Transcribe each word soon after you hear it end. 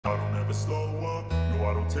never slow up, no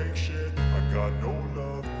I don't take shit. I got no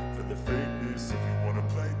love for the fakeness. If you wanna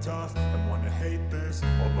play tough and wanna hate this,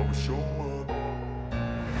 I'll always show up.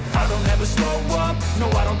 I don't ever slow up, no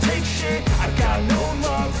I don't take shit. I got no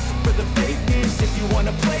love for the fakeness. If you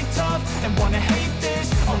wanna play tough and wanna hate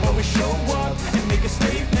this, I'll always show up and make a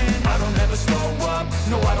statement. I don't ever slow up,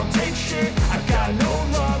 no I don't take shit. I got no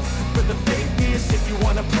love for the fakeness. If you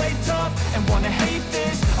wanna play tough and wanna hate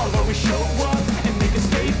this, I'll always show up and make a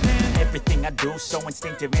statement. Everything I do so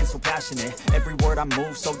instinctive and so passionate. Every word I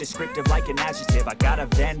move so descriptive like an adjective. I got a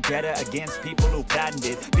vendetta against people who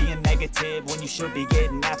patented being negative when you should be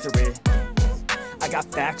getting after it. I got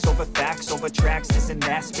facts over tracks, this and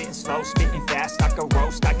that. Spitting slow, spitting fast. I could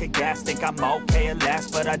roast, I could gas. Think I'm okay at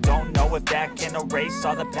last, but I don't know if that can erase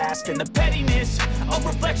all the past. And the pettiness, a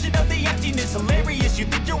reflection of the emptiness. Hilarious, you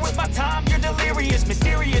think you're worth my time, you're delirious.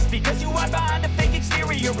 Mysterious, because you hide behind a fake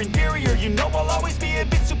exterior. Inferior, you know I'll always be a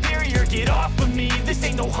bit superior. Get off of me, this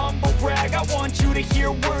ain't no humble brag. I want you to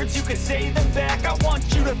hear words, you can say them back. I want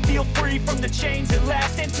you to feel free from the chains at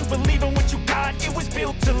last, and to believe in what you got, it was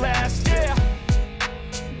built to last, yeah.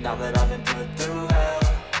 Now that I've been put through hell,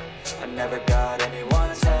 I never got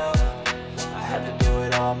anyone's help. I had to do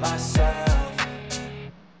it all myself.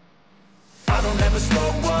 I don't ever slow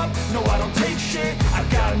up, no I don't take shit. I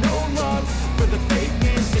got no love for the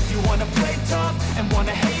fakeness. If you wanna play tough and wanna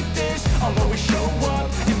hate this, I'll always show up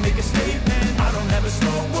and make a statement. I don't ever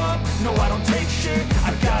slow up, no I don't take shit.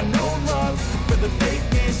 I got no love for the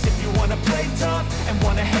fakeness. If you wanna play tough and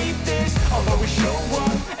wanna hate this, I'll always show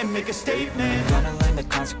up and make a statement. Gonna learn the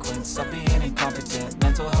consequence of being incompetent.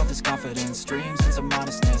 Mental health is confidence, dreams and some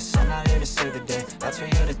modestness. I'm not here to save the day, that's for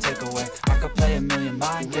you to take away. I could play a million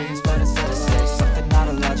mind games, but instead I say something not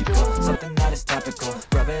illogical, something that is topical.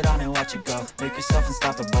 Rub it on and watch it go, make yourself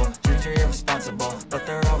unstoppable. Dreams are irresponsible, but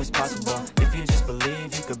they're always possible. If you just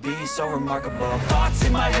believe, you could be so remarkable. Thoughts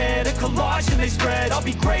in my head, a collage and they spread. I'll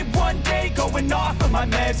be great one day, going off of my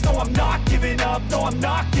meds. No, I'm not giving up, no, I'm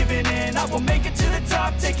not giving in. I will make it to the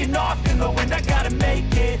top, taking off in the wind. I gotta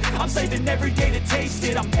make it, I'm saving every day to taste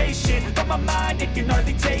it. I'm patient, but my mind, it can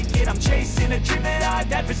hardly take it. I'm chasing a dream that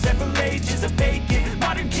I've had for several ages. A vacant,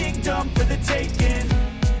 modern kingdom for the taking.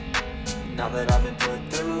 Now that I've been put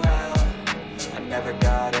through hell, I never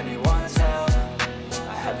got anyone's help.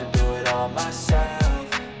 I had to do it all myself.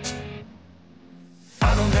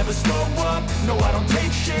 I don't ever slow up, no I don't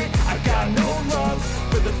take shit. I got no love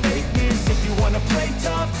for the fakeness. If you wanna play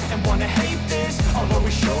tough and wanna hate this, I'll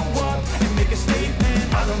always show up and make a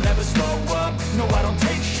statement. I don't ever slow up, no I don't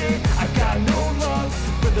take shit. I got no love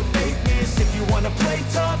for the fakeness. If you wanna play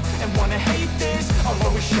tough and wanna hate this, I'll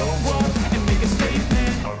always show up and make a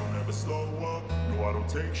statement. I don't ever slow up, no I don't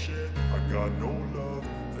take shit. I got no love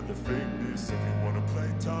for the fakeness. If you wanna play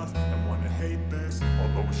tough and wanna hate this,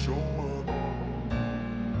 I'll always show up.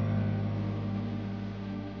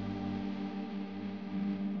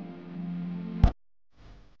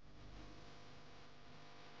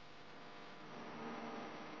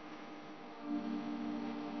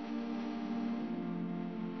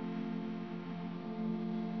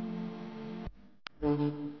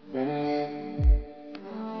 Mm-hmm.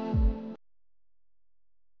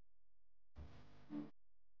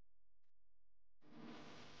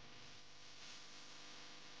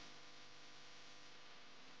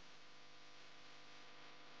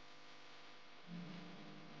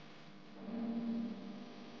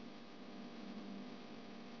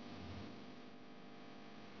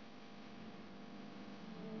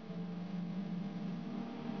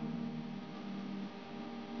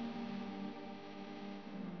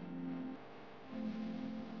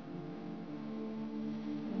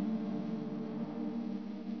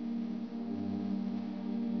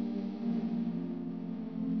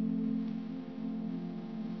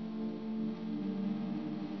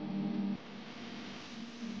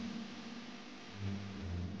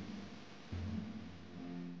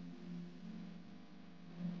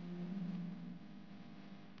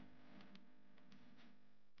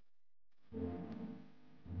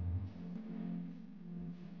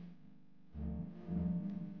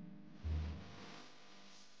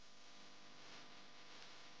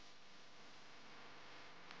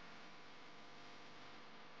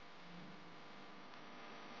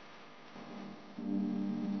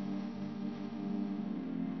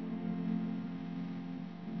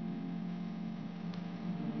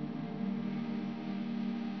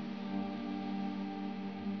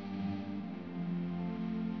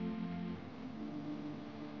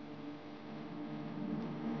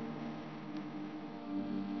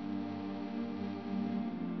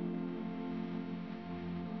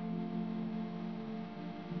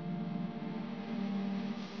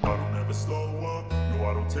 ever slow up, no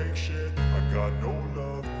I don't take shit. I got no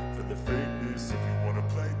love for the fakeness. If you wanna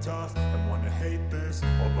play tough and wanna hate this,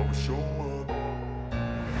 I'll always show up.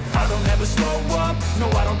 I don't ever slow up, no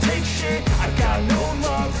I don't take shit. I got no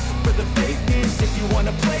love for the fakeness. If you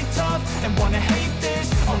wanna play tough and wanna hate this,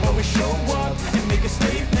 I'll always show up and make a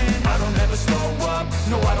statement. I don't ever slow up,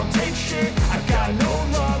 no I don't take shit. I got no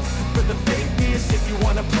love for the fakeness. If you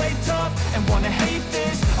wanna play tough and wanna hate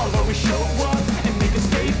this, I'll always show up and make a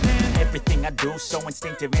statement. Everything I do so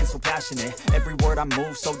instinctive and so passionate. Every word I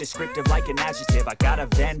move so descriptive like an adjective. I got a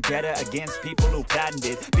vendetta against people who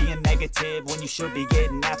patented being negative when you should be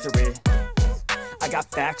getting after it. I got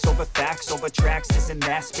facts over tracks, this and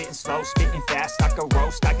that. Spitting slow, spitting fast. I could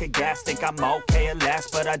roast, I could gas. Think I'm okay at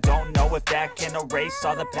last, but I don't know if that can erase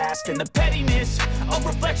all the past. And the pettiness, a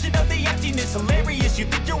reflection of the emptiness. Hilarious, you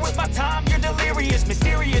think you're worth my time, you're delirious.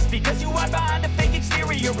 Mysterious, because you hide behind a fake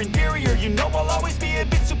exterior. Inferior, you know I'll always be a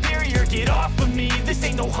bit superior. Get off of me, this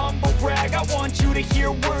ain't no humble brag. I want you to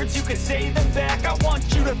hear words, you can say them back. I want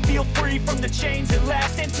you to feel free from the chains at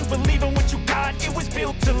last, and to believe in what you got, it was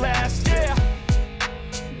built to last, yeah.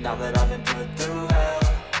 Now that I've been put through hell,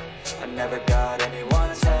 I never got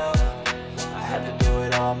anyone's help. I had to do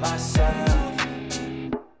it all myself.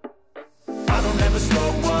 I don't ever slow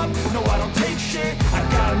up, no I don't take shit. I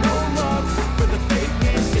got no love for the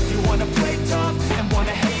fakeness. If you wanna play tough and wanna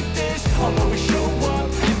hate this, I'll always show up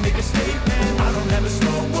and make a statement. I don't ever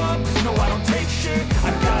slow up, no I don't take shit. I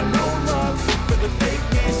got no love for the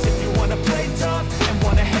fakeness. If you wanna play tough and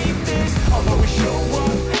wanna hate this, I'll always show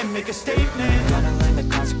up and make a statement. Gonna learn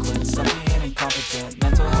the consequence of being incompetent.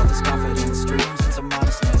 Mental health is confidence, dreams and some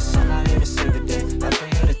modestness. I'm not here to save the day, that's for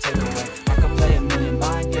you to take away. I could play a million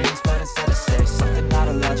mind games, but instead I say something not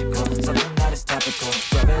illogical, something that is topical.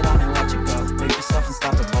 Rub it on and watch it go, make yourself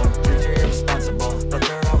unstoppable. Dreams are irresponsible, but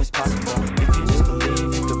they're always possible. If you just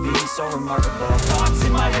believe, you could be so remarkable. Thoughts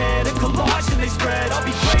in my head, a collage and they spread. I'll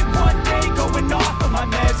be great one day, going off of my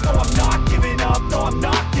meds. No, I'm not giving up, no, I'm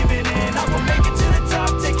not giving in. I will make it to the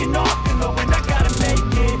top, taking off and low, and I gotta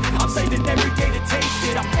make it. I'm saving every day to taste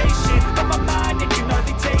it. I'm patient, but my mind, it can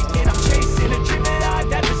hardly take it. I'm chasing a dream that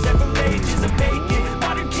I've had for several ages. I'm making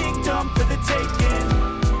modern kingdom for the taking.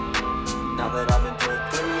 Now that I've been put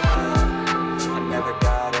through hell, I never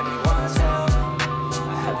got anyone's help.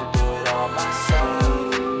 I had to do it all myself.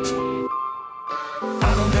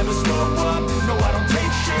 I don't ever slow up, no I don't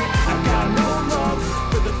take shit. I got no love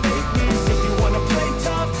for the fakeness. If you wanna play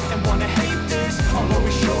tough and wanna hate this, I'll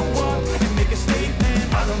always show up and make a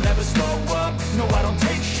statement. I don't ever slow up, no I don't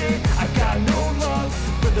take shit. I got no love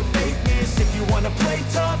for the fakeness. If you wanna play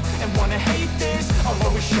tough and wanna hate this, I'll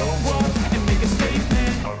always show up and make a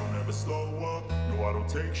statement. I don't ever slow up, no I don't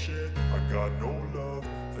take shit. I got no love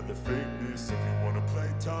for the fakeness. If you wanna play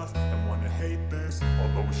tough and wanna hate this,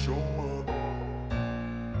 I'll always show up.